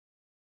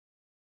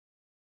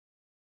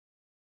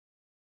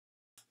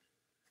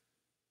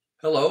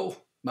Hello,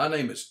 my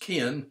name is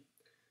Ken,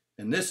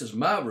 and this is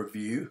my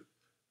review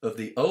of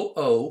the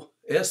OOSSXX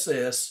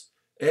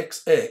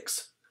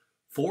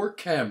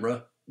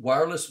 4-camera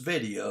wireless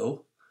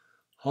video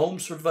home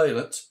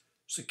surveillance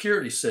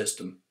security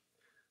system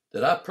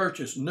that I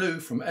purchased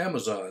new from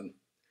Amazon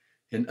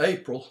in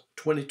April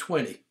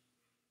 2020.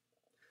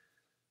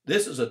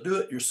 This is a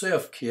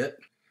do-it-yourself kit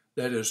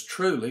that is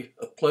truly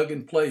a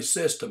plug-and-play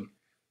system,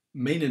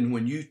 meaning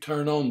when you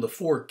turn on the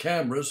 4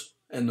 cameras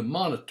and the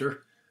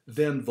monitor,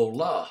 then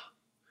voila,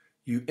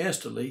 you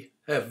instantly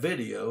have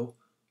video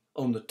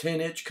on the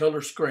 10-inch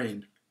color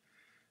screen.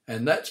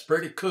 And that's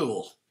pretty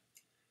cool.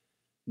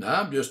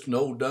 Now, I'm just an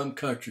old dumb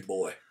country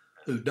boy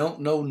who don't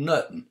know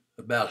nothing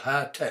about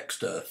high-tech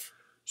stuff.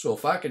 So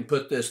if I can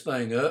put this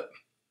thing up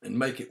and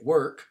make it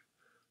work,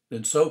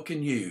 then so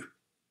can you.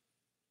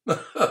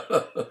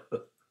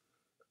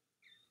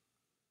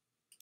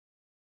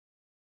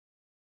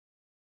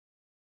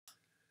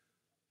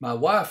 My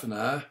wife and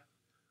I,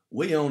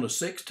 we own a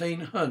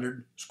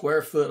 1,600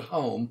 square foot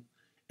home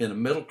in a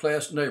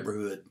middle-class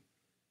neighborhood.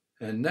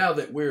 And now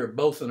that we're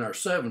both in our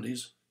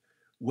 70s,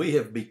 we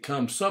have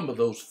become some of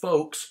those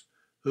folks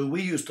who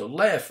we used to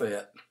laugh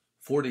at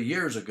 40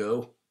 years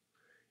ago.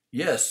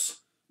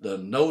 Yes, the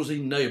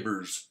nosy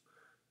neighbors.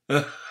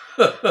 And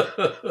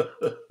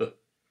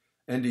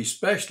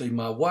especially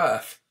my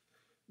wife,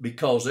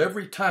 because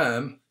every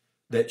time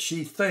that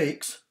she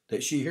thinks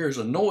that she hears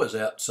a noise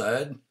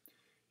outside,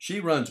 she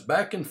runs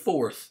back and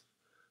forth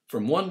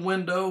from one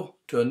window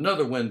to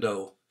another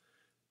window,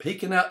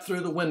 peeking out through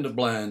the window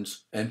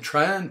blinds and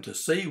trying to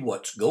see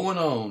what's going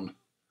on.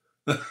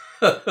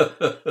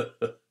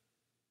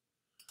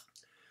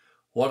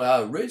 What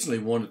I originally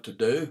wanted to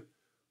do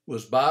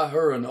was buy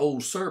her an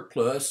old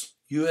surplus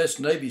U.S.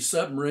 Navy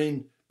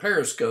submarine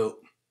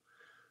periscope.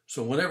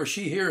 So whenever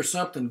she hears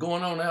something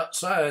going on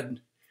outside,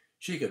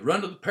 she could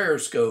run to the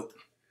periscope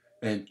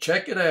and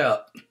check it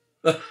out.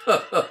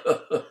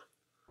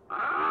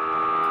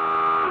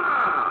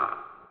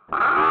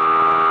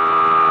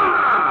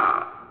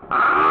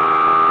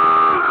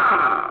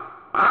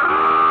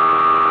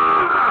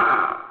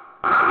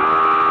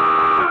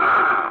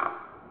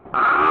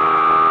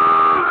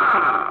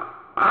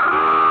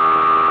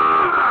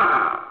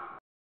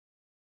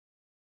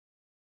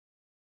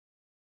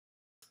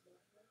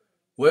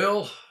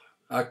 Well,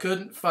 I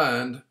couldn't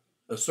find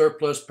a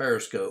surplus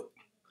periscope,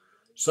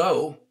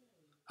 so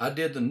I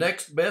did the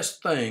next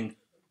best thing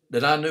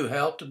that I knew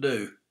how to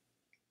do.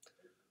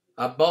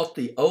 I bought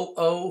the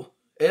OOSSXX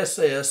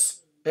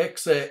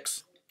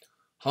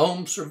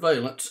home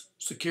surveillance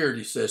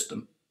security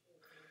system.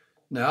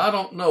 Now, I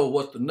don't know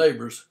what the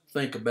neighbors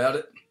think about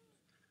it,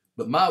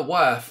 but my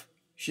wife,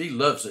 she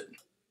loves it.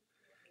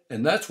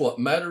 And that's what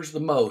matters the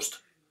most,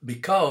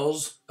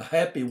 because a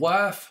happy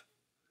wife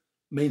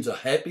means a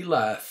happy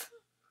life.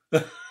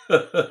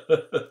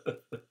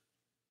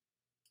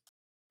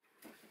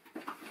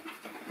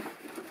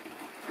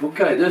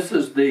 Okay, this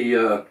is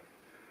the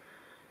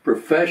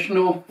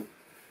professional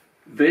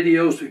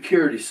video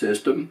security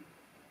system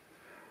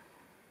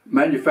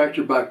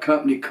manufactured by a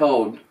company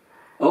called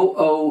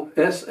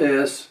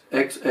OOSSXX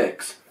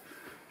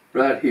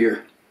right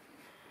here.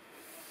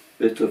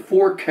 It's a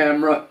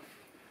 4-camera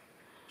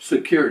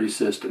security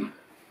system.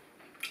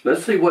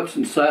 Let's see what's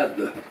inside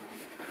the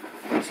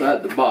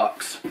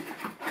box.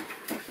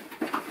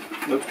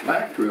 Looks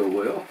packed real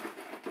well.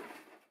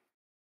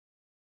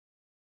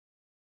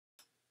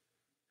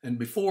 And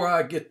before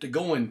I get to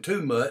going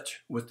too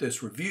much with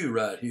this review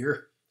right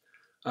here,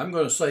 I'm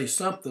going to say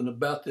something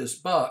about this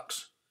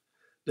box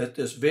that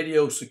this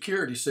video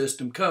security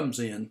system comes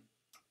in.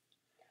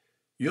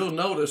 You'll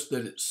notice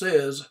that it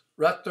says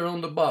right there on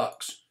the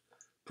box,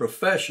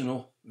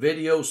 professional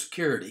video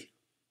security.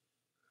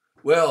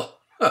 Well,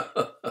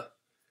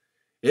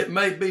 it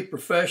may be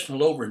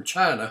professional over in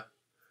China,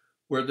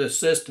 where this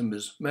system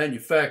is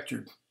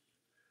manufactured,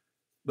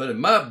 but in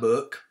my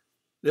book,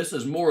 this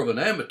is more of an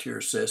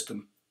amateur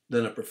system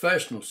than a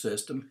professional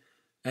system,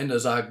 and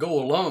as I go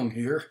along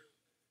here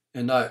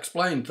and I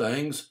explain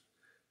things,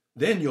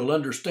 then you'll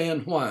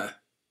understand why.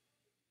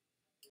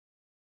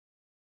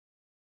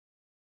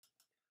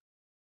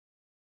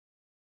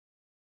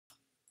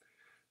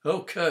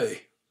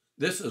 Okay,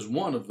 this is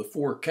one of the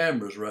 4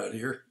 cameras right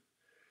here.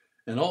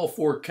 And all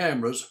 4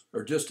 cameras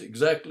are just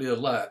exactly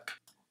alike.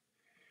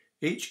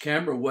 Each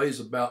camera weighs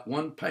about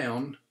 1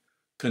 pound,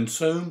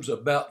 consumes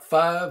about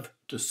 5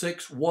 to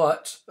 6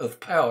 watts of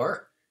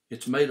power.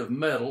 It's made of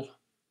metal,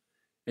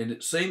 and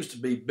it seems to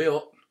be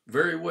built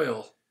very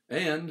well,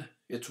 and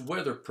it's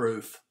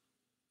weatherproof.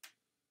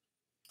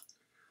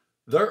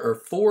 There are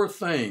 4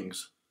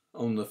 things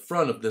on the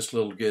front of this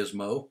little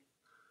gizmo.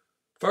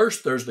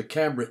 First, there's the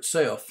camera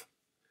itself,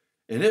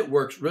 and it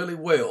works really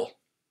well.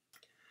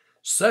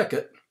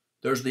 Second,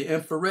 there's the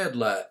infrared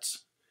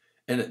lights,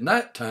 and at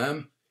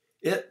nighttime,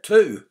 it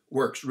too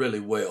works really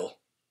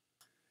well.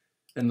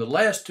 And the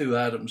last 2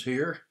 items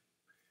here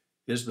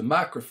is the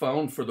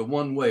microphone for the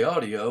one-way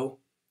audio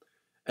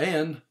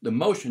and the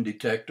motion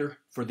detector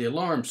for the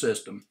alarm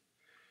system.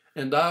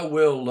 And I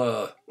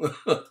will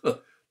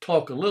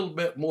talk a little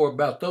bit more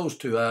about those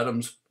two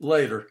items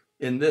later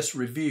in this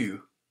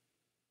review.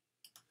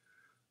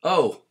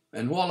 Oh,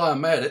 and while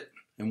I'm at it,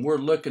 and we're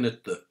looking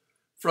at the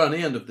front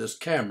end of this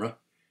camera,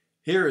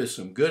 here is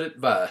some good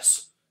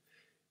advice.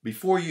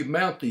 Before you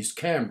mount these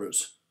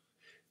cameras,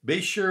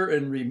 be sure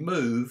and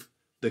remove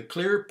the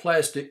clear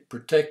plastic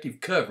protective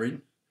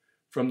covering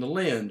from the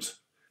lens,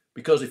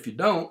 because if you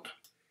don't,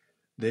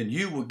 then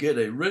you will get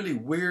a really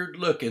weird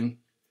looking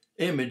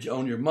image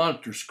on your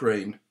monitor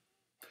screen.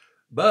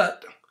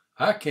 But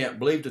I can't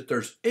believe that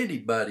there's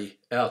anybody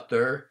out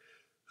there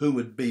who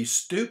would be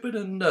stupid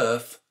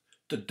enough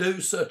to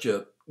do such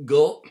a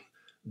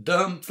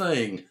dumb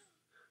thing.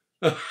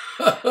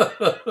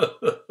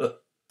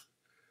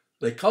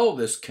 They call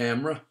this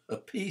camera a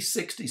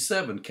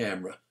P67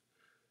 camera,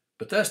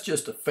 but that's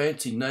just a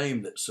fancy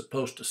name that's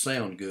supposed to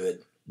sound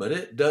good. But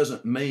it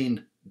doesn't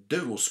mean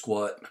doodle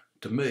squat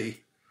to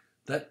me.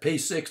 That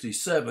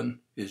P67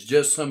 is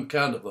just some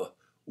kind of a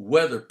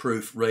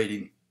weatherproof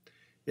rating.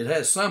 It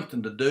has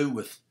something to do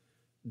with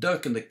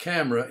dunking the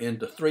camera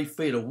into 3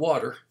 feet of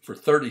water for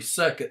 30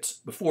 seconds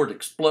before it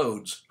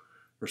explodes,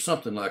 or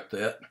something like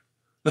that.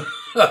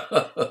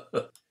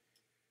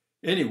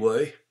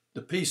 Anyway,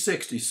 the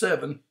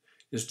P67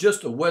 is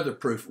just a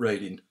weatherproof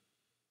rating,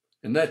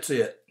 and that's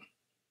it.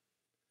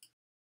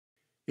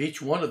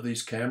 Each one of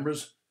these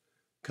cameras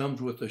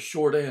comes with a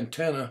short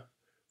antenna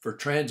for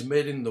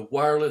transmitting the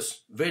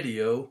wireless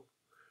video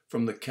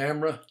from the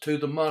camera to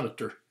the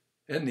monitor,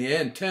 and the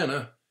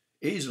antenna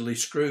easily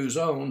screws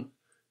on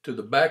to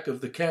the back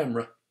of the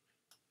camera,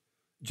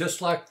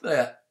 just like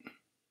that.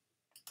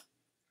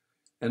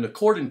 And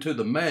according to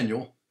the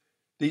manual,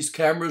 these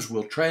cameras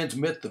will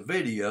transmit the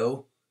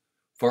video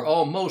for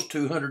almost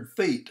 200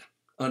 feet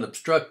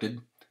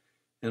unobstructed,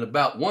 and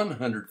about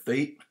 100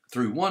 feet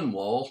through one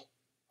wall,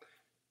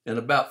 and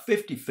about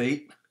 50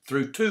 feet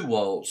through 2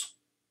 walls.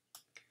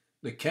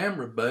 The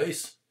camera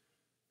base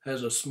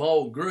has a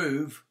small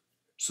groove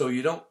so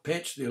you don't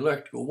pinch the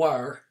electrical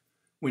wire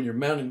when you're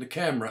mounting the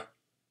camera.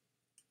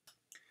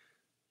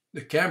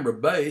 The camera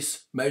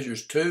base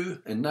measures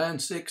 2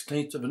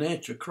 9/16 of an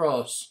inch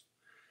across,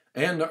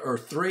 and there are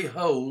 3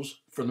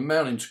 holes for the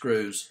mounting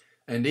screws,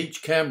 and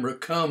each camera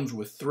comes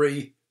with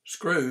 3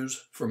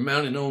 screws for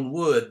mounting on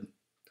wood,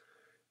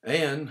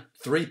 and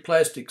 3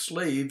 plastic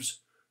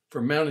sleeves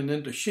for mounting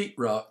into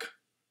sheetrock.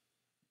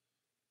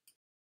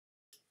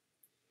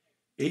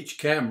 Each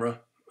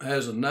camera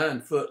has a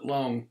 9-foot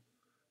long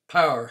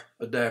power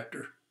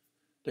adapter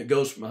that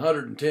goes from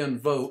 110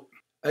 volt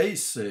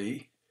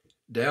AC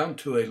down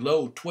to a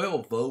low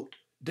 12 volt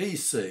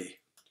DC.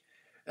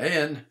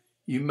 And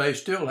you may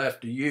still have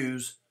to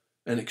use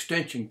an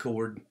extension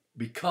cord,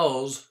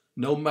 because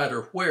no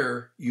matter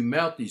where you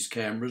mount these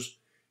cameras,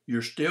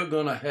 you're still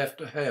going to have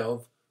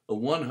a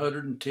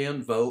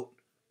 110 volt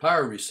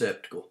power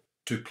receptacle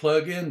to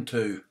plug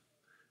into,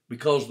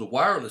 because the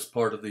wireless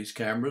part of these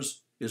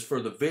cameras is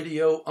for the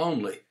video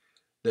only,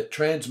 that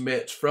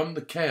transmits from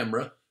the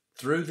camera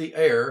through the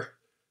air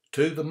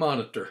to the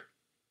monitor.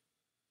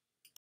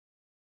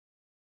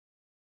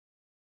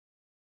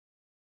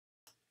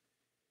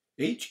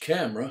 Each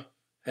camera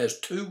has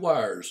 2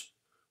 wires,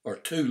 or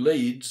 2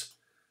 leads.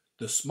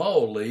 The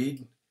small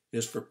lead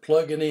is for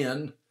plugging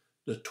in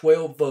the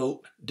 12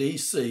 volt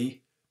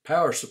DC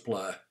power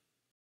supply.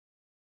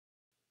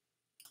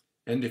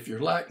 And if you're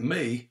like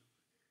me,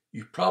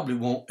 you probably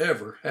won't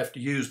ever have to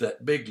use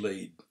that big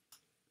lead,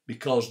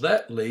 because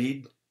that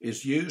lead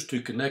is used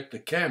to connect the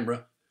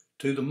camera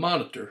to the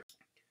monitor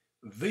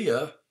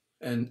via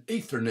an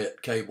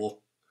Ethernet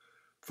cable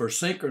for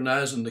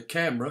synchronizing the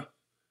camera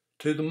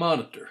to the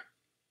monitor.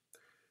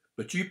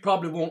 But you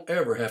probably won't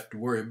ever have to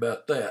worry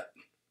about that,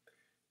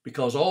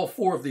 because all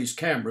 4 of these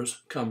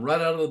cameras come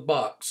right out of the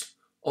box,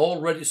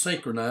 already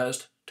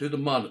synchronized to the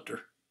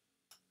monitor.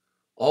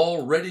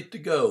 All ready to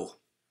go.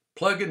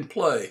 Plug and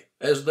play,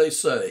 as they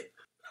say.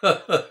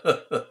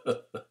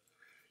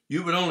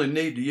 You would only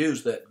need to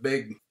use that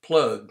big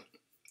plug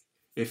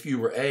if you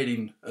were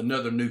adding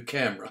another new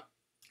camera.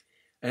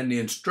 And the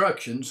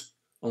instructions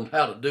on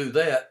how to do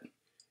that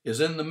is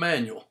in the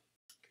manual.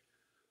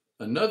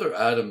 Another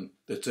item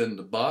that's in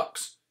the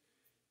box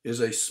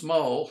is a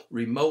small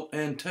remote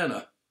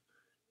antenna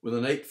with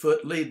an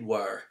 8-foot lead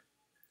wire.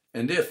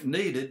 And if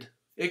needed,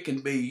 it can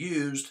be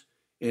used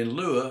in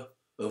lieu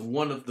of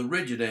one of the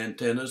rigid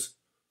antennas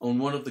on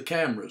one of the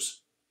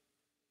cameras.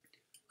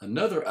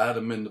 Another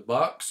item in the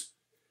box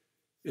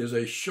is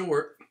a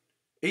short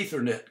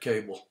Ethernet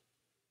cable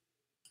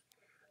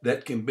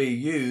that can be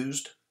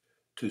used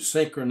to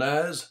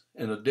synchronize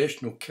an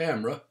additional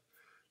camera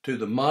to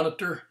the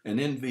monitor and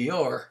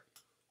NVR,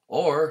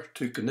 or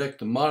to connect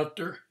the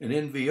monitor and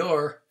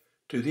NVR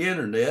to the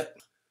internet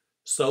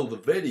so the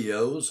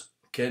videos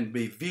can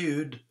be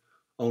viewed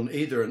on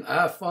either an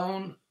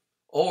iPhone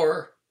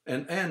or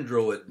an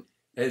Android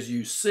as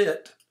you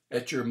sit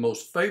at your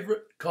most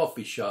favorite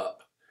coffee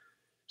shop,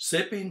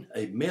 sipping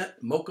a mint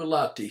mocha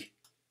latte,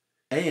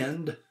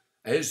 and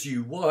as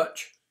you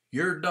watch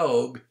your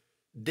dog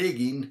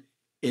digging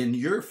in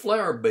your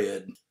flower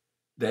bed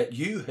that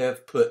you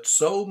have put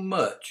so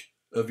much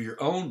of your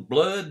own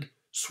blood,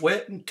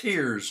 sweat, and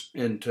tears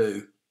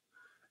into,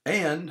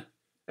 and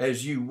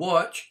as you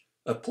watch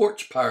a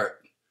porch pirate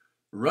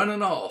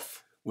running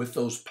off with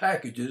those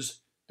packages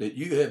that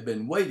you have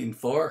been waiting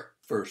for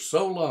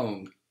so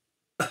long.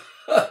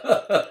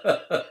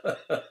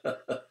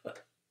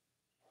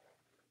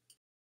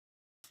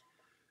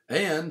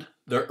 And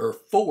there are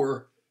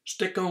 4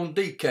 stick-on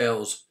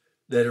decals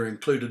that are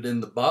included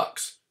in the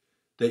box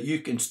that you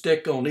can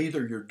stick on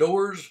either your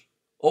doors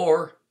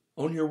or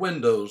on your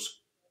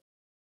windows.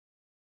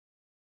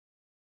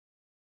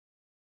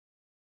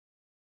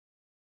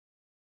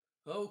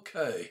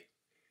 Okay,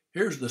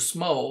 here's the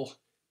small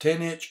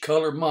 10-inch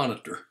color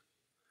monitor.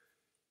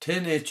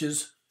 10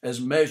 inches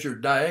as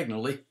measured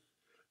diagonally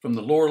from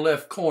the lower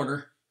left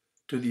corner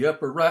to the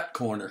upper right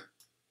corner.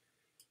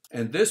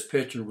 And this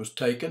picture was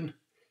taken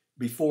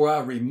before I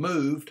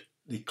removed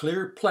the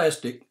clear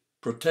plastic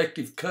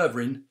protective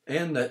covering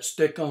and that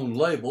stick-on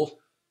label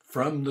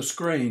from the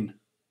screen.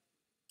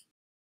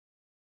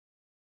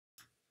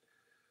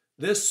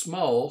 This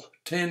small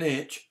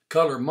 10-inch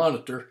color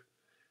monitor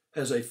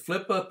has a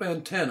flip-up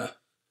antenna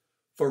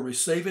for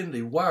receiving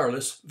the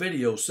wireless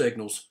video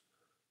signals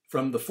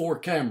from the 4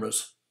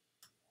 cameras.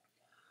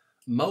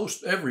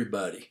 Most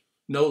everybody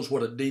knows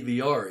what a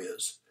DVR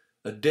is,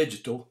 a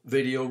digital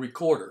video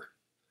recorder.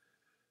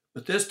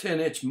 But this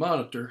 10-inch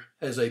monitor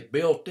has a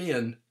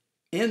built-in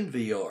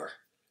NVR,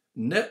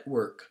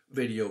 network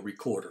video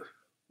recorder,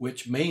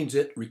 which means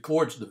it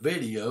records the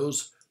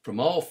videos from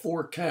all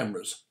 4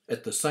 cameras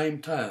at the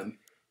same time.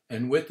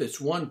 And with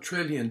its 1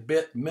 trillion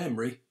bit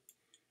memory,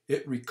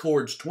 it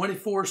records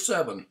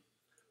 24/7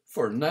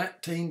 for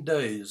 19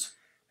 days.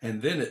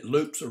 And then it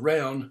loops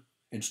around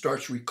and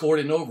starts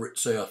recording over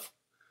itself.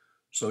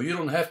 So you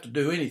don't have to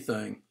do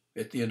anything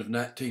at the end of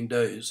 19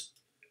 days.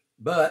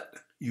 But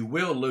you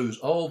will lose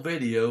all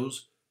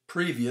videos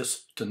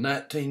previous to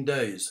 19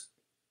 days.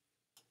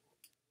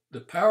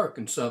 The power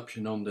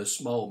consumption on this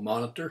small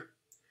monitor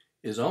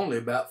is only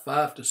about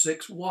 5 to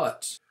 6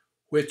 watts,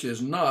 which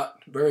is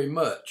not very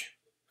much.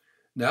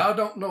 Now I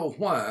don't know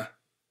why,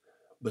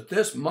 but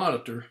this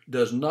monitor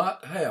does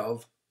not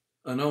have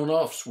an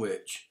on-off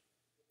switch.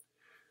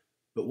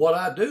 But what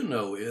I do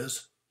know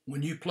is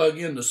when you plug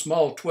in the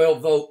small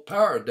 12-volt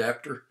power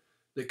adapter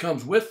that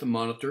comes with the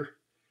monitor,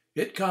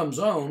 it comes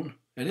on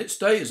and it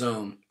stays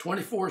on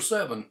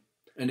 24/7.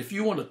 And if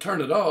you want to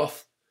turn it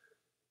off,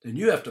 then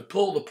you have to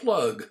pull the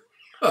plug.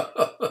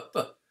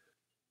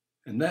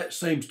 And that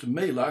seems to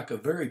me like a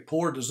very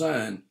poor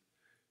design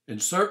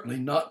and certainly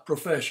not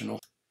professional.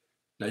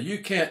 Now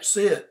you can't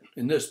see it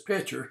in this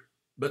picture,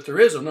 but there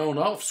is an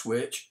on-off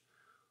switch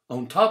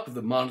on top of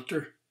the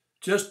monitor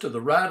just to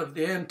the right of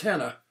the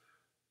antenna.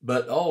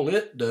 But all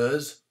it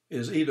does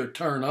is either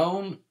turn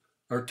on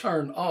or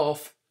turn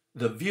off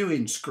the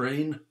viewing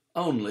screen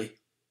only.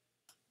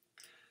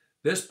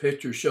 This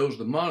picture shows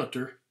the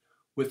monitor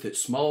with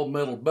its small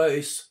metal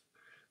base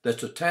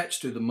that's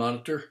attached to the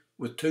monitor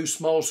with 2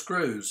 small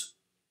screws.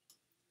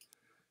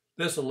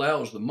 This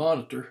allows the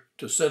monitor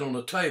to sit on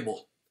a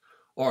table,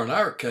 or in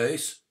our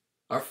case,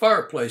 our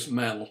fireplace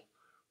mantel,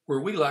 where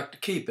we like to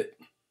keep it.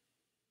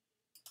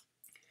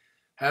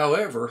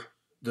 However,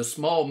 the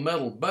small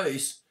metal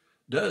base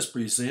does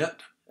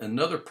present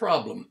another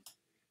problem,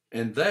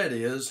 and that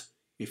is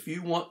if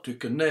you want to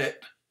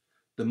connect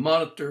the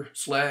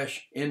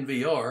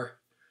monitor/NVR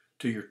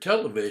to your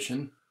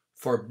television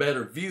for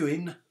better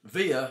viewing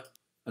via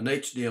an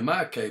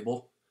HDMI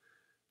cable,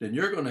 then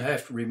you're going to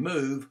have to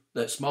remove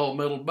that small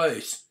metal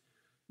base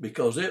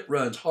because it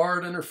runs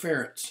hard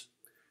interference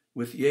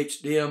with the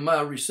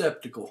HDMI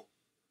receptacle.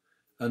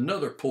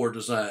 Another poor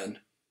design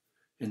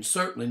and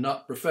certainly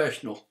not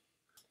professional.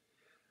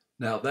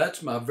 Now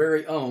that's my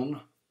very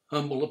own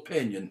humble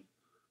opinion.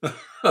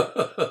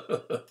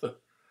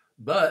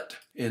 But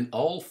in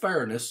all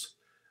fairness,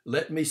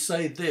 let me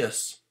say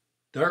this.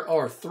 There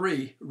are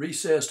 3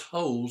 recessed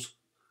holes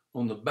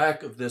on the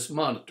back of this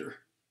monitor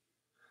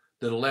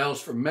that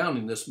allows for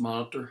mounting this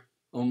monitor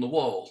on the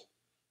wall.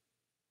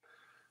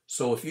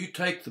 So if you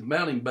take the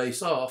mounting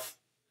base off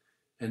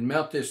and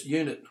mount this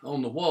unit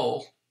on the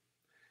wall,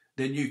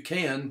 then you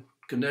can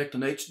connect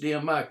an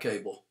HDMI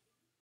cable.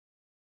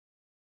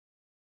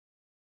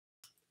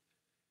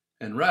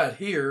 And right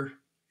here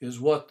is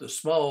what the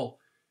small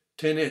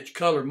 10-inch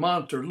color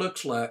monitor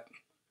looks like,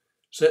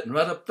 sitting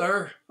right up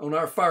there on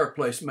our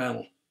fireplace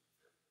mantel.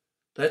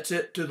 That's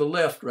it to the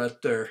left right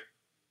there.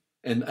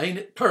 And ain't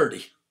it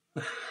purty?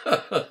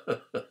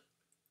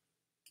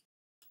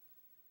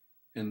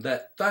 And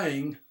that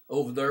thing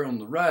over there on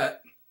the right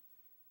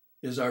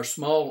is our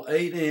small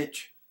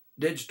 8-inch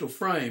digital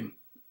frame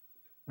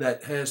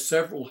that has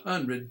several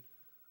hundred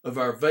of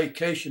our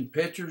vacation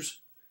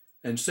pictures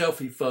and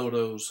selfie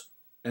photos.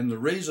 And the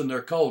reason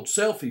they're called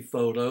selfie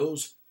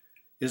photos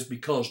is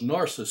because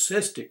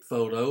narcissistic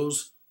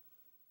photos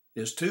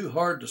is too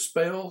hard to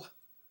spell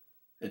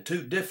and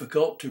too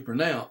difficult to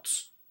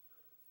pronounce.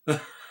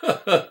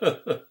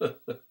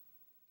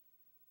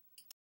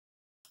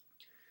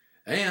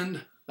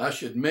 And I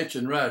should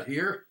mention right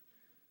here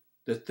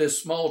that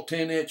this small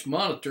 10-inch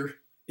monitor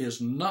is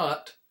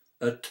not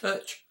a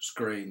touch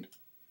screen.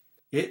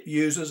 It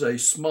uses a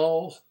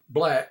small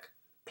black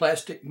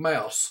plastic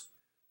mouse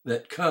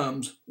that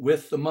comes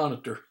with the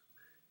monitor.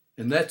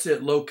 And that's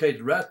it,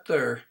 located right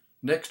there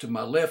next to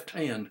my left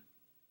hand.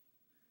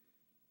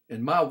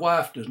 And my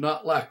wife does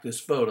not like this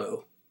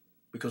photo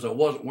because I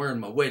wasn't wearing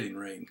my wedding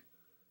ring.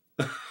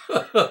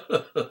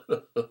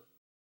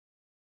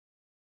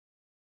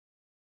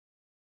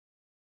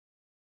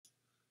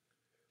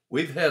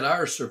 We've had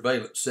our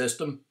surveillance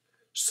system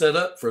set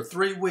up for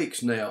 3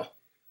 weeks now,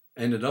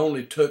 and it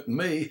only took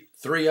me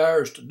 3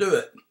 hours to do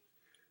it,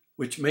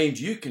 which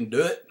means you can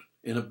do it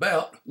in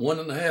about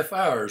 1.5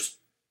 hours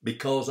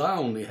because I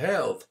only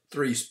have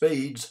 3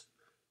 speeds: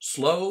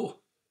 slow,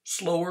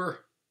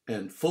 slower,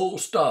 and full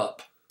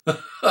stop.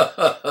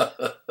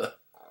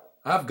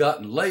 I've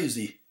gotten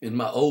lazy in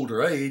my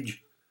older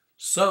age,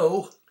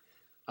 so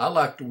I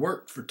like to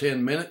work for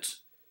 10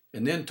 minutes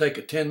and then take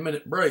a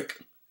 10-minute break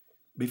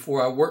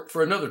before I work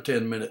for another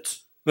 10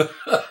 minutes.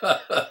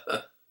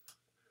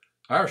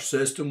 Our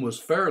system was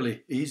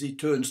fairly easy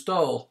to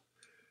install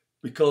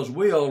because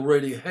we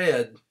already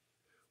had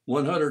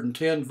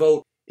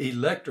 110-volt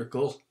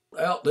electrical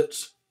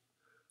outlets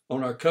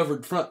on our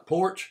covered front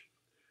porch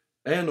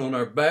and on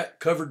our back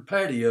covered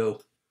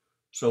patio.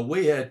 So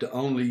we had to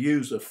only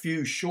use a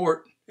few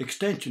short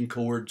extension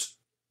cords,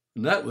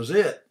 and that was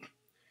it.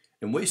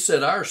 And we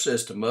set our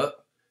system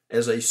up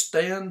as a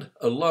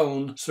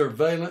stand-alone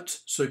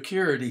surveillance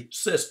security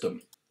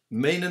system,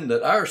 meaning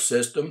that our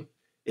system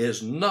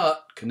is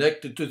not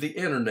connected to the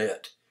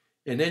internet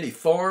in any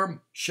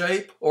form,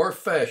 shape, or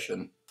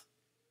fashion.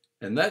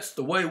 And that's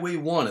the way we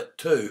want it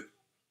too,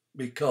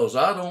 because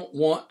I don't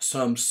want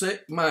some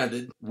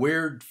sick-minded,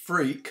 weird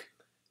freak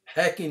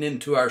hacking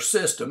into our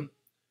system,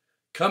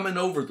 coming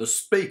over the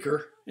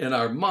speaker in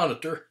our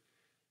monitor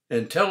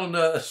and telling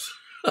us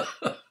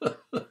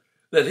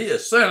that he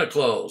is Santa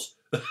Claus.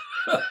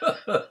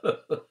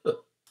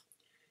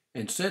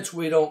 And since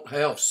we don't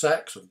have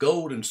sacks of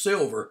gold and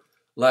silver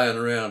lying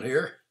around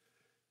here,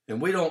 and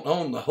we don't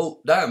own the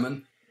Hope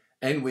Diamond,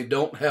 and we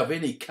don't have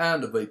any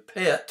kind of a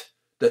pet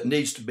that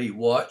needs to be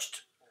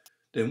watched,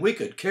 then we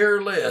could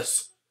care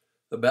less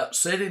about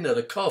sitting at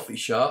a coffee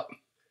shop,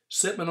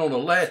 sipping on a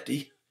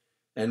latte,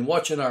 and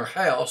watching our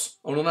house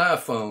on an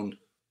iPhone.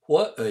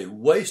 What a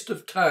waste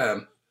of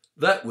time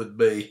that would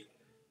be,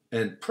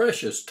 and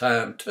precious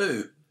time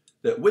too,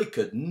 that we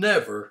could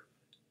never,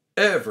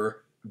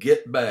 ever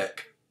get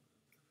back.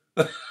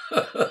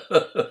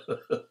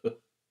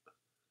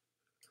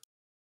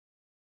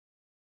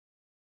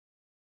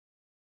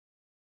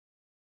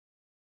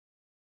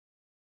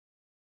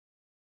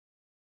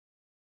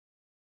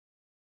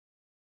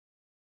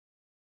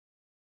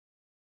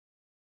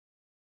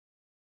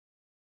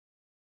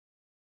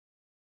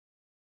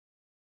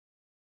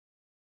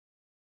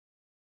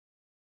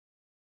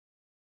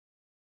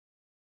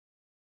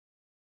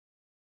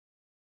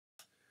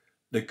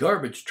 The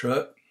garbage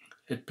truck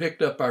had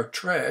picked up our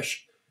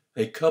trash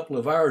a couple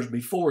of hours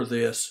before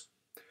this,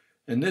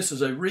 and this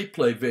is a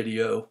replay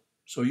video,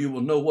 so you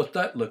will know what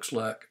that looks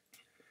like.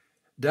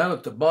 Down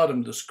at the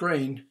bottom of the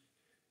screen,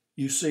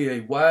 you see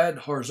a wide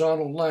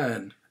horizontal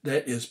line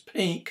that is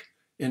pink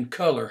in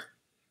color,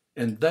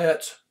 and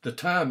that's the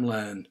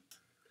timeline,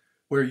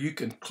 where you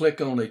can click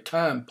on a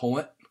time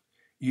point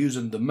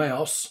using the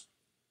mouse,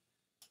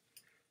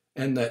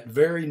 and that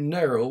very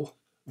narrow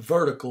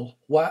vertical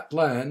white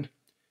line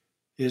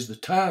is the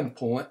time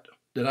point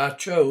that I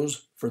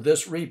chose for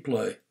this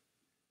replay.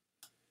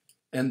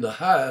 And the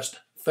highest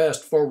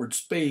fast forward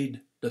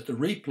speed that the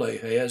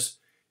replay has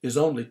is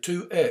only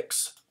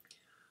 2x.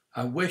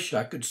 I wish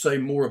I could say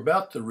more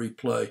about the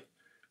replay,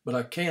 but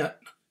I can't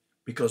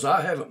because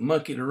I haven't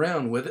monkeyed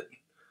around with it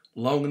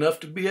long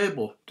enough to be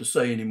able to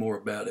say any more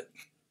about it.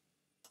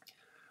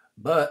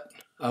 But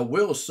I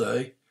will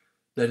say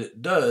that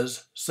it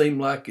does seem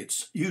like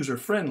it's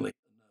user-friendly.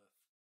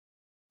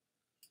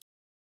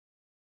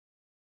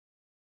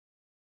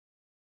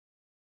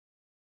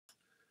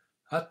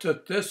 I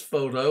took this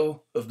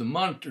photo of the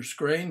monitor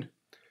screen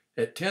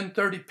at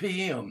 10:30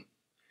 p.m.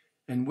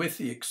 and with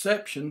the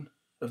exception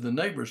of the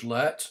neighbor's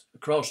lights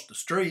across the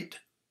street,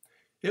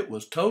 it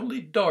was totally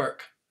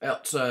dark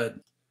outside.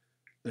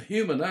 The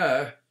human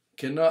eye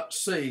cannot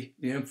see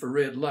the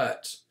infrared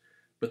lights,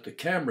 but the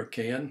camera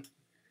can,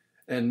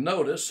 and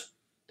notice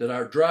that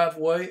our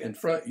driveway and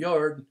front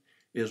yard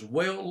is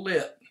well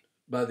lit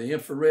by the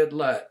infrared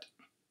light.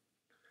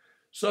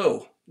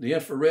 So the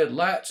infrared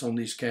lights on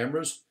these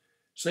cameras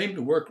seem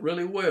to work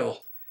really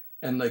well,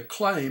 and they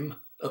claim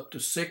up to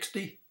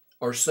 60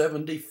 or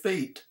 70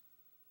 feet.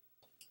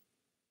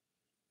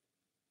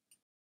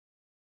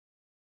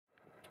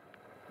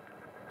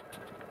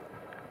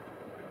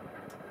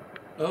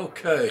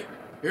 Okay,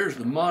 here's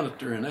the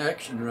monitor in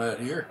action right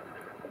here,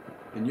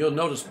 and you'll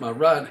notice my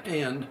right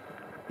hand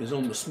is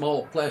on the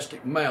small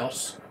plastic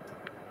mouse,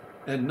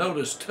 and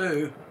notice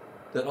too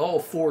that all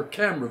 4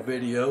 camera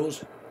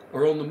videos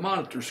are on the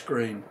monitor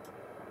screen,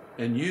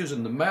 and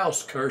using the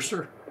mouse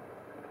cursor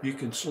You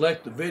can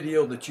select the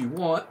video that you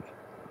want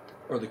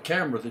or the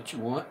camera that you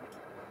want,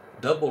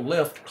 double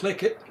left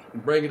click it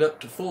and bring it up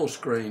to full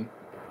screen,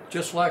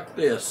 just like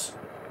this.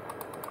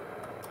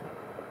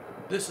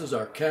 This is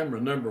our camera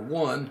number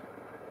 1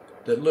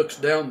 that looks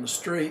down the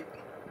street,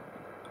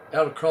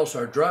 out across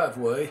our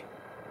driveway,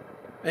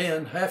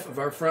 and half of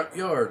our front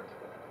yard.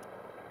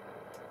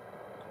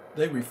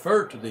 They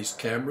refer to these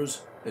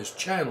cameras as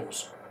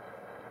channels,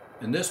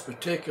 and this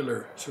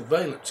particular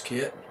surveillance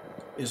kit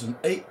is an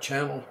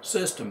 8-channel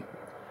system,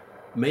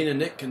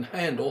 meaning it can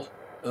handle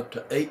up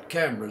to 8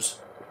 cameras.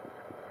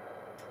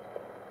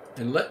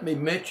 And let me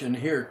mention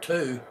here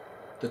too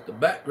that the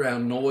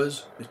background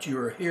noise that you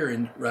are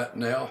hearing right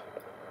now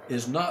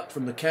is not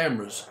from the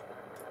cameras.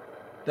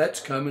 That's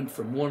coming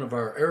from one of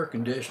our air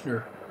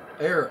conditioner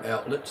air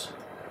outlets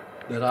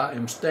that I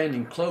am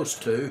standing close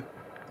to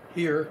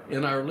here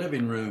in our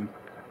living room.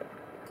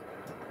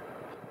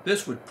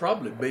 This would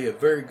probably be a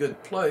very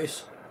good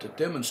place to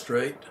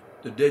demonstrate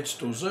the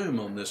digital zoom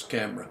on this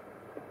camera,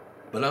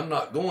 but I'm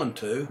not going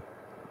to,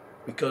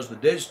 because the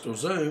digital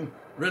zoom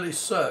really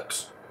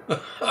sucks.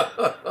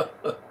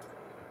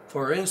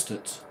 For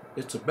instance,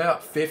 it's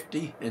about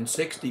 50 and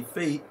 60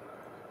 feet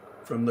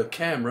from the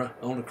camera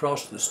on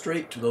across the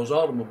street to those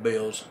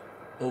automobiles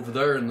over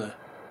there in the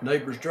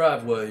neighbors'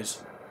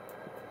 driveways.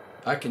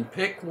 I can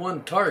pick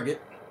one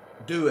target,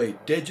 do a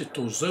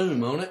digital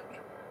zoom on it,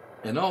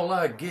 and all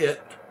I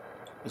get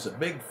is a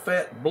big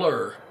fat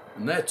blur,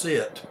 and that's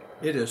it.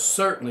 It is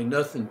certainly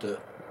nothing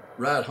to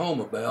write home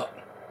about,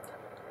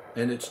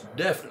 and it's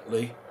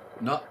definitely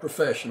not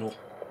professional.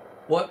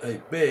 What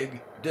a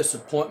big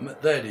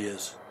disappointment that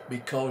is,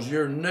 because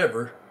you're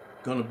never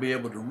going to be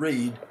able to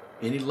read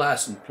any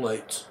license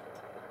plates.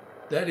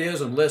 That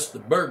is, unless the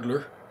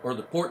burglar or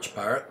the porch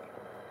pirate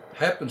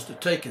happens to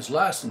take his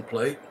license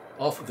plate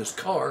off of his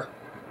car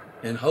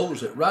and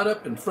holds it right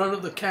up in front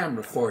of the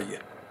camera for you,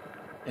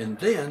 and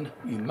then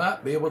you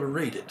might be able to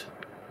read it.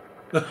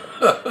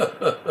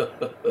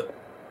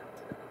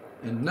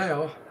 And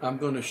now I'm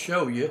going to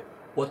show you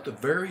what the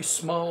very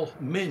small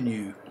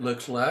menu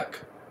looks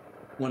like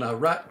when I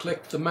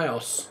right-click the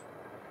mouse.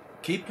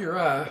 Keep your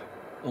eye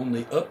on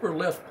the upper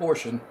left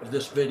portion of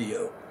this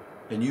video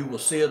and you will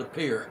see it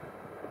appear.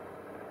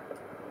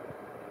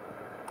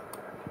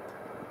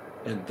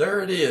 And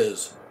there it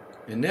is.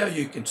 And now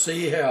you can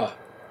see how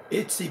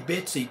itsy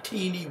bitsy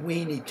teeny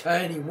weeny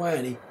tiny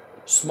whiny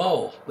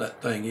small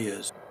that thing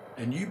is.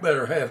 And you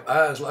better have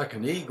eyes like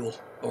an eagle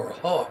or a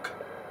hawk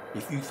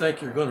if you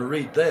think you're going to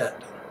read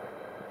that.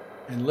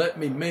 And let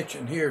me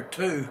mention here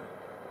too,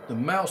 the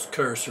mouse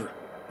cursor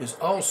is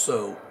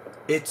also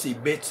itsy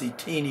bitsy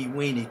teeny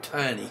weeny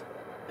tiny.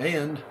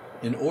 And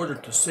in order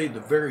to see the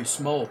very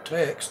small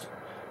text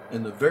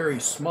and the very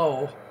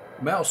small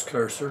mouse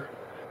cursor,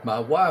 my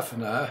wife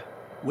and I,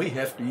 we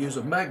have to use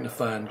a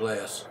magnifying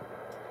glass.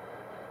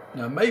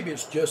 Now maybe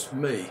it's just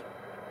me,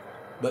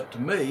 but to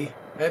me,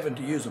 having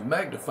to use a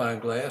magnifying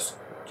glass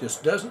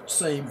just doesn't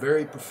seem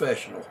very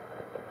professional.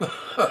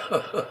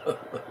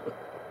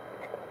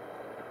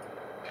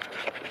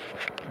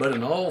 But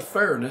in all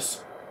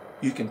fairness,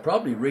 you can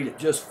probably read it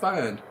just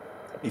fine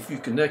if you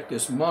connect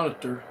this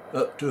monitor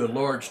up to a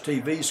large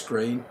TV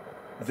screen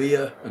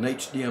via an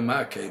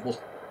HDMI cable.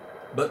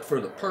 But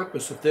for the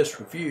purpose of this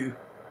review,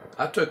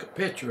 I took a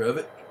picture of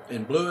it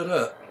and blew it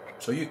up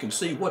so you can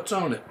see what's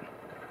on it.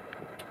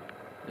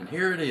 And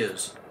here it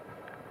is.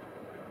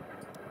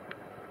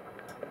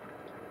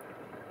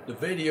 The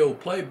video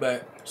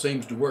playback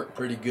seems to work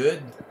pretty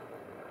good.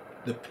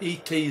 The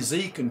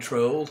PTZ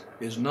control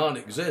is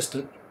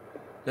non-existent.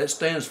 That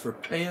stands for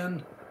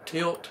pan,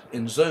 tilt,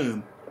 and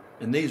zoom,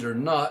 and these are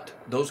not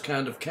those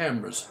kind of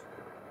cameras.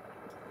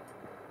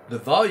 The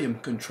volume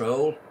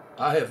control,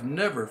 I have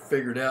never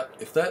figured out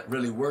if that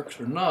really works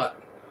or not,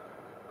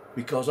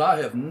 because I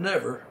have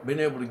never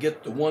been able to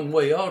get the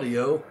one-way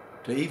audio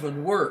to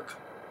even work,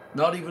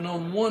 not even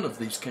on one of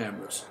these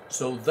cameras.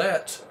 So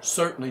that's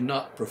certainly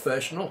not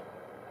professional.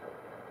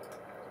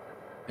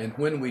 And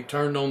when we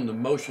turned on the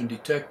motion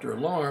detector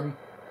alarm,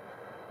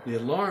 the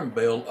alarm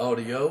bell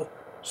audio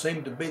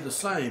seemed to be the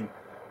same,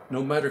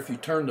 no matter if you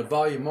turned the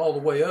volume all the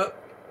way up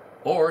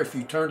or if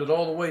you turned it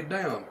all the way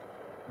down.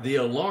 The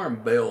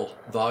alarm bell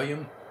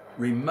volume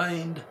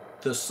remained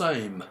the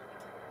same.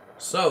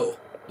 So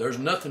there's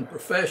nothing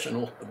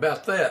professional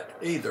about that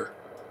either.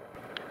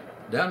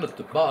 Down at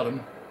the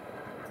bottom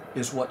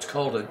is what's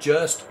called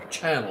adjust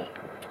channel,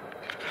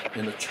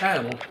 and a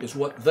channel is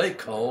what they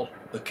call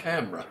a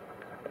camera.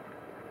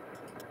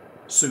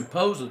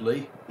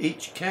 Supposedly,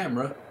 each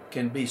camera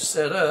can be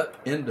set up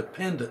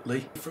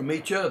independently from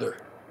each other.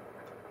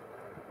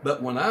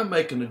 But when I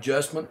make an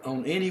adjustment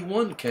on any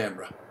one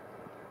camera,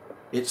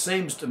 it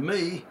seems to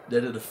me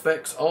that it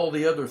affects all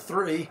the other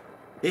three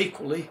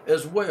equally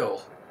as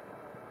well.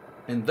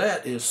 And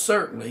that is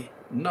certainly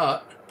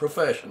not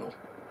professional.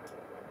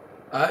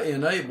 I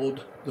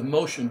enabled the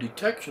motion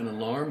detection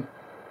alarm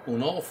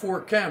on all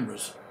 4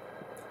 cameras.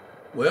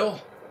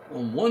 Well,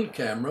 on one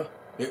camera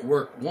it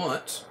worked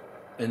once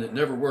and it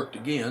never worked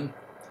again.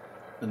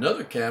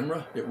 Another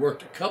camera, it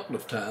worked a couple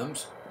of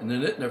times, and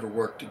then it never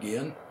worked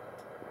again.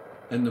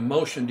 And the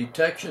motion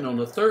detection on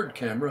the third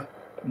camera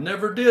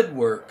never did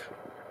work.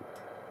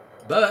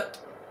 But,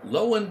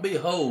 lo and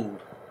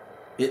behold,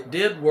 it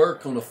did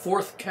work on a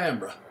fourth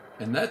camera,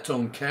 and that's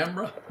on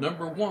camera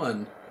number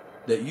 1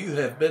 that you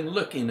have been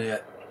looking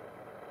at.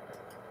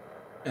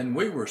 And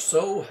we were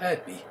so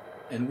happy,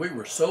 and we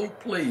were so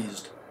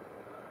pleased.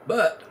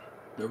 But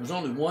there was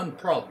only one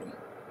problem.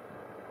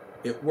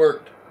 It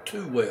worked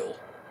too well.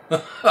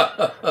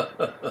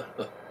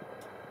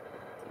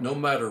 No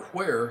matter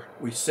where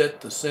we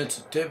set the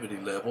sensitivity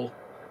level,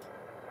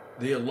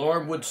 the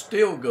alarm would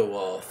still go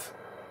off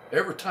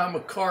every time a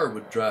car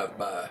would drive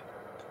by,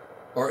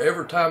 or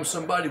every time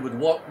somebody would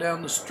walk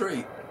down the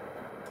street.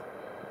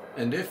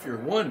 And if you're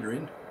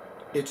wondering,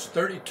 it's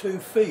 32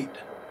 feet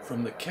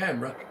from the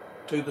camera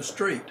to the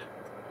street.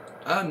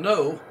 I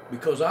know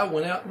because I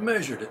went out and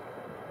measured it.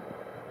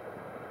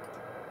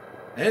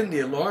 And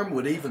the alarm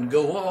would even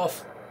go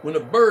off when a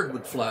bird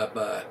would fly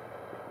by.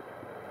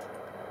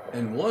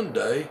 And one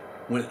day,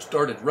 when it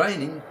started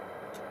raining,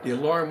 the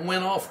alarm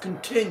went off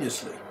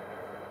continuously.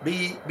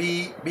 Beep,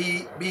 beep,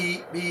 beep,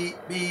 beep, beep,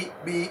 beep,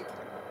 beep.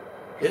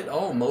 It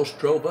almost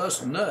drove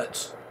us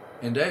nuts.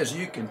 And as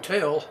you can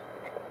tell,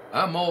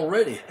 I'm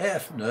already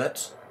half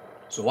nuts,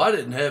 so I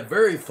didn't have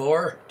very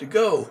far to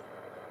go.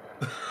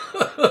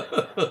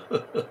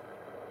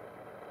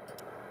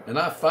 And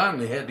I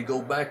finally had to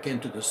go back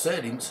into the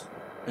settings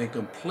and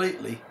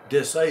completely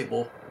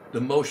disable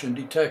the motion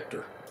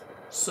detector.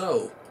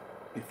 So,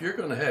 if you're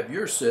going to have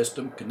your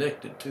system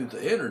connected to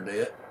the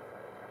internet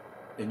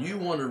and you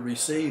want to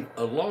receive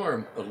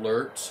alarm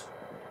alerts,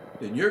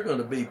 then you're going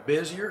to be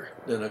busier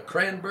than a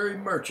cranberry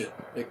merchant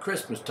at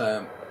Christmas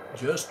time,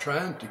 just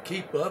trying to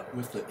keep up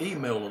with the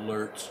email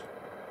alerts.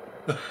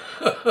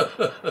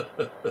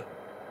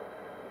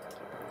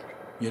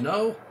 You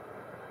know,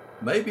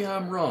 maybe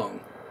I'm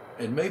wrong,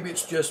 and maybe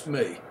it's just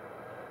me,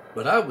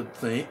 but I would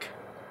think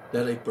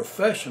that a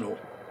professional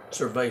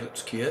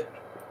surveillance kit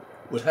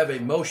would have a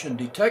motion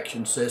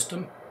detection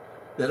system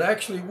that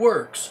actually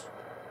works.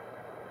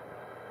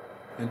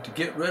 And to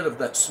get rid of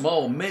that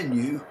small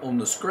menu on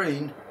the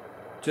screen,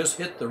 just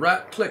hit the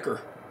right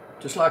clicker,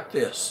 just like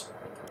this.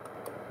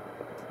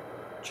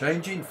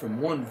 Changing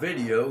from one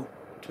video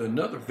to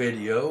another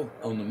video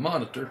on the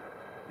monitor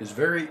is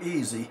very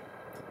easy.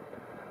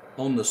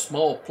 On the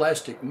small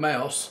plastic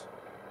mouse,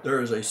 there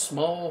is a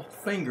small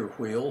finger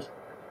wheel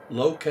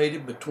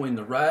located between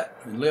the right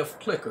and left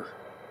clicker.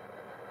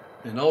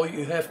 And all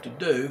you have to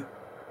do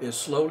is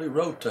slowly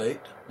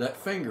rotate that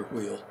finger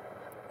wheel,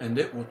 and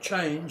it will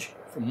change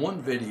from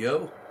one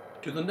video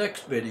to the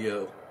next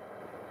video,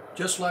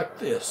 just like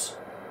this.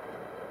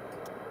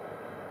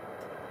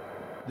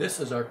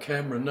 This is our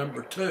camera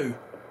number 2,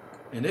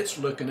 and it's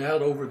looking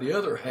out over the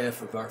other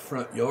half of our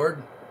front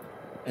yard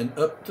and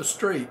up the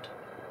street.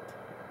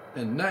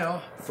 And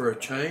now, for a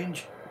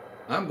change,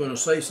 I'm going to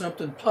say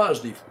something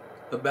positive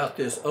about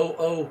this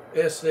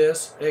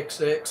OOSSXX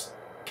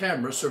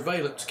camera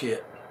surveillance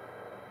kit.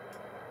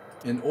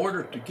 In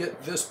order to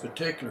get this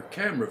particular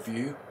camera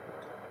view,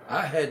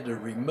 I had to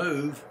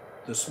remove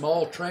the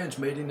small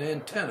transmitting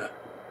antenna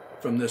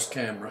from this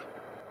camera.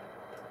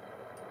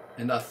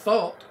 And I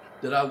thought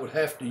that I would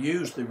have to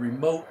use the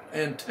remote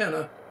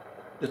antenna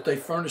that they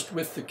furnished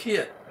with the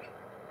kit,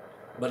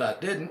 but I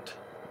didn't.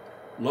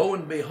 Lo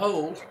and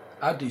behold,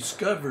 I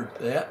discovered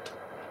that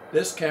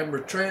this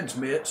camera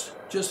transmits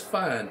just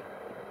fine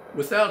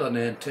without an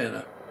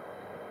antenna,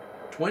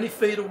 20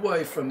 feet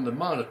away from the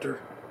monitor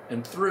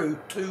and through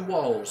 2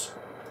 walls.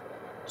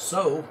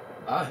 So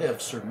I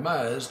have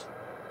surmised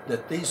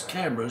that these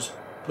cameras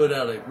put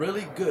out a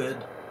really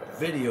good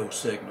video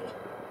signal.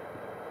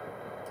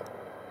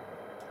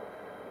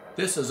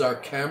 This is our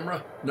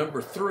camera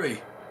number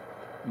 3,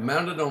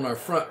 mounted on our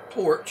front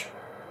porch,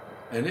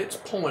 and it's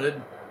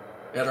pointed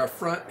at our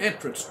front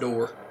entrance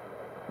door.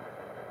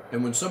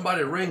 And when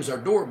somebody rings our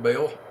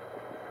doorbell,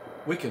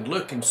 we can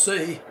look and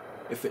see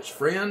if it's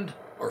friend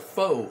or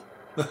foe.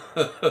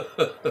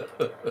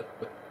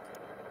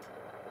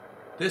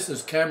 This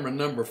is camera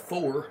number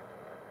 4,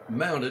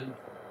 mounted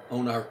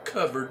on our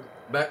covered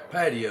back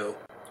patio,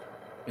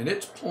 and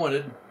it's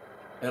pointed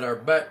at our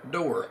back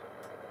door.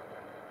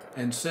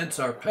 And since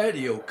our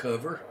patio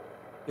cover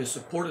is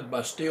supported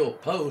by steel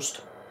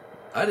posts,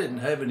 I didn't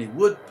have any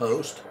wood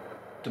post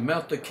to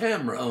mount the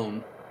camera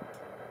on.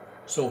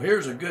 So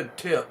here's a good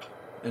tip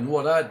in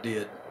what I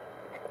did.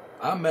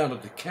 I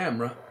mounted the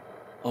camera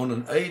on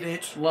an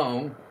 8-inch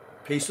long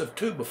piece of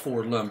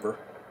 2x4 lumber,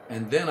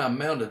 and then I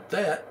mounted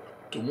that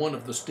to one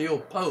of the steel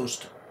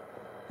posts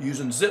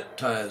using zip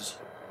ties,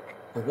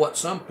 or what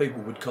some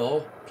people would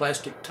call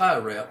plastic tie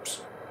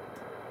wraps.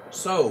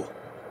 So,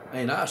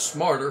 ain't I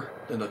smarter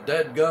than a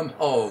dadgum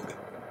hog?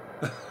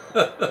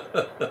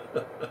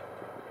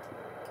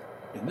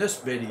 In this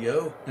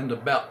video, and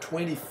about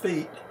 20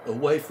 feet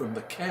away from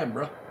the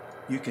camera,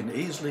 you can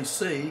easily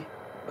see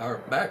our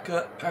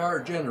backup power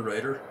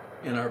generator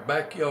in our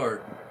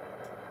backyard.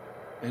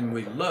 And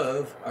we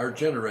love our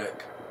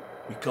Generac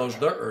because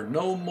there are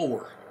no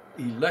more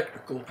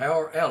electrical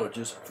power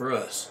outages for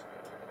us.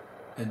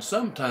 And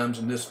sometimes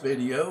in this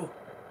video,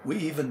 we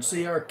even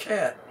see our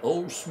cat,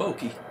 Old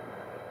Smokey,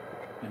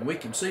 and we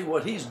can see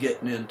what he's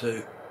getting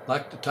into.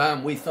 Like the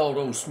time we thought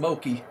Old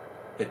Smokey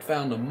had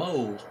found a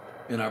mole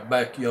in our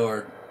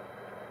backyard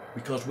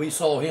because we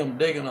saw him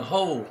digging a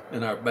hole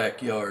in our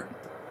backyard.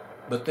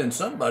 But then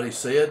somebody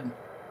said,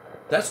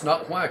 that's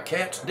not why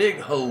cats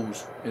dig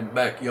holes in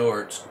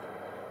backyards.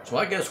 So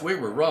I guess we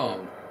were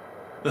wrong.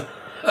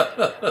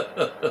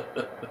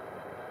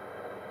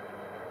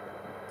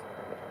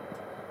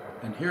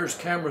 And here's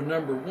camera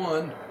number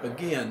 1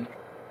 again,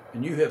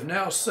 and you have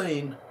now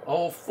seen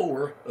all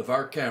 4 of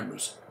our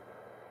cameras.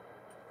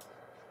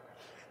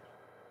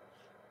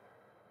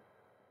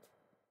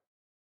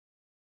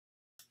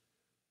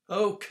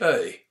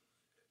 Okay,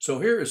 so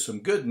here is some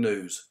good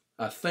news,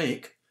 I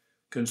think,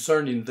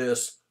 concerning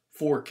this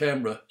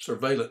 4-camera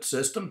surveillance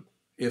system.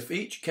 If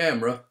each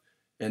camera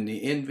and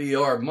the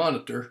NVR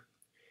monitor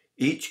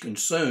each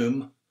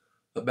consume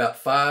about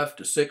 5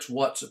 to 6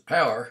 watts of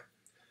power,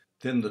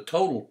 then the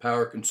total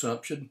power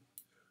consumption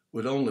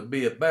would only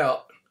be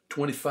about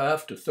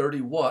 25 to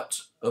 30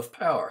 watts of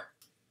power,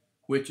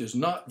 which is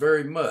not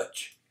very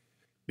much,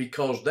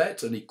 because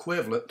that's an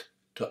equivalent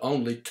to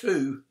only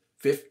 2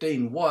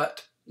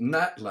 15-watt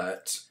night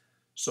lights.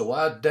 So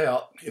I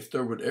doubt if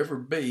there would ever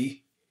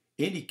be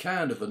any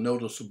kind of a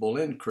noticeable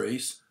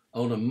increase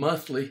on a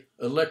monthly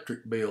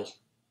electric bill.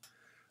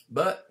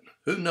 But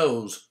who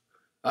knows?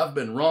 I've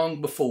been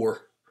wrong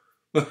before.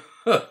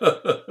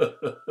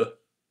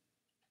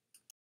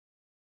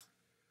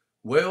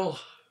 Well,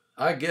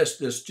 I guess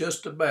this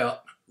just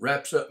about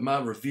wraps up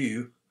my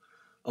review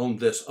on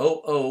this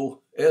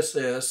OOSSXX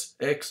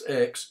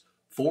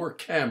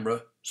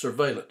 4-camera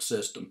surveillance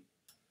system.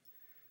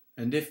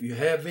 And if you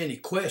have any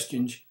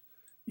questions,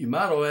 you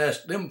might have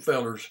asked them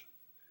fellers,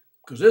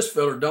 because this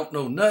feller don't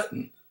know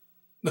nothing.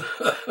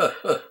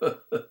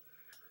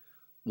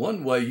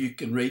 One way you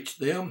can reach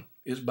them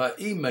is by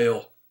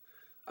email.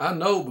 I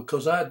know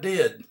because I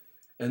did,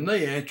 and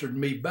they answered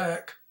me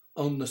back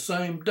on the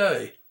same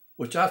day,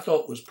 which I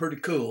thought was pretty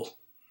cool.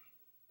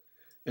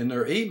 And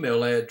their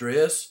email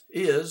address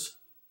is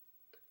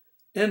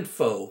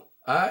info,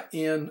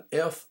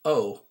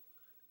 I-N-F-O,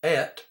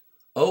 at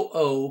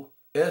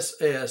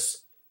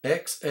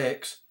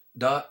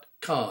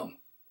OOSSXX.com.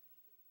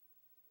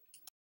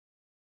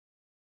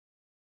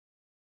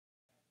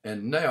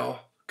 And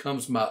now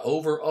comes my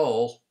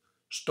overall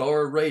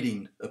star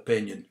rating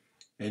opinion.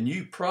 And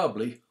you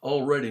probably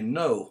already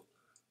know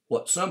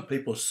what some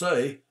people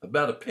say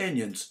about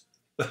opinions.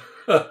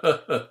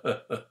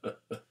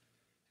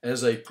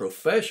 As a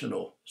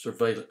professional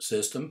surveillance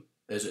system,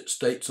 as it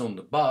states on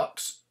the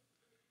box,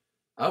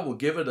 I will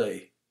give it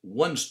a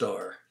 1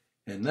 star.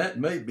 And that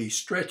may be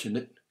stretching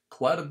it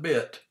quite a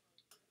bit.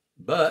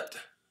 But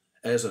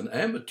as an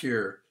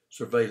amateur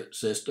surveillance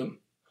system,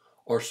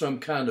 or some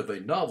kind of a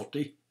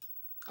novelty,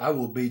 I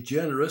will be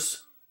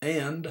generous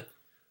and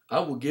I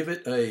will give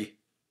it a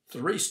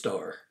 3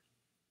 star.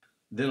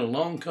 Then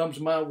along comes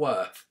my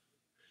wife,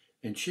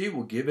 and she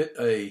will give it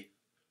a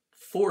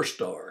 4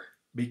 star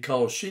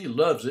because she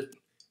loves it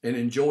and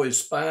enjoys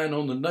spying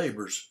on the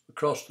neighbors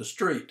across the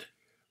street,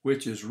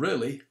 which is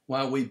really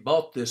why we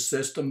bought this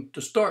system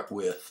to start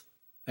with.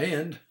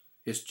 And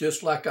it's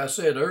just like I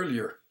said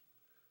earlier,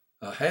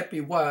 a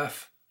happy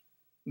wife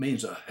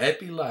means a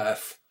happy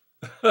life.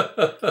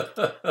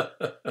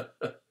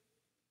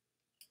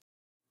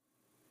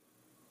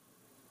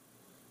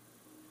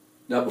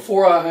 Now,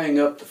 before I hang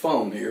up the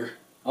phone here,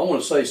 I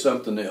want to say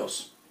something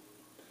else.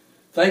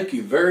 Thank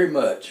you very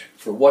much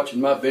for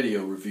watching my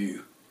video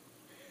review.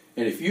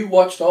 And if you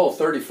watched all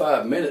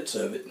 35 minutes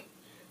of it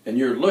and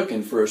you're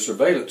looking for a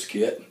surveillance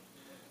kit,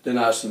 then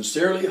I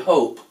sincerely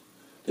hope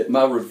that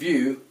my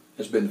review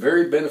has been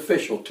very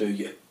beneficial to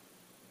you.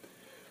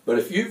 But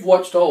if you've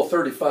watched all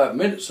 35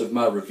 minutes of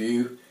my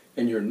review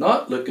and you're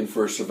not looking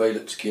for a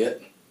surveillance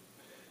kit,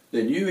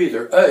 then you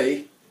either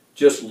A,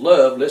 just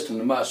love listening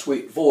to my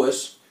sweet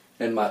voice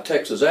and my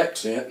Texas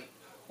accent,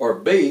 or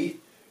B,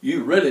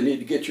 you really need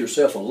to get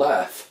yourself a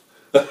life.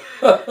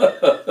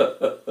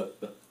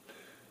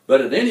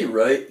 But at any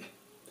rate,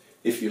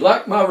 if you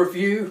like my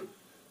review,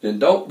 then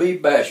don't be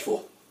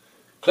bashful.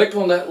 Click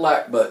on that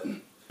like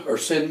button or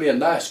send me a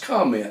nice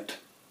comment.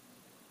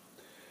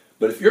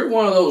 But if you're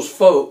one of those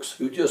folks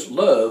who just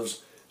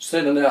loves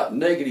sending out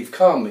negative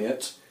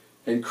comments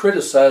and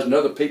criticizing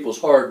other people's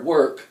hard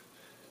work,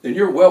 then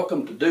you're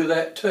welcome to do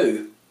that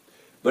too.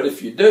 But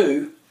if you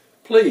do,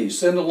 please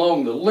send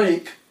along the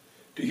link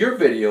to your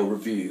video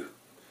review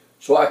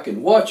so I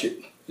can watch it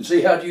and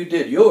see how you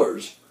did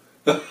yours.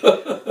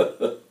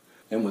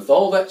 And with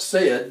all that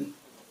said,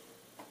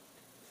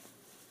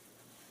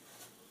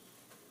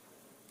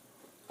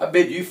 I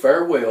bid you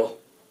farewell.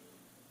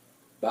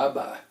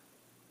 Bye-bye.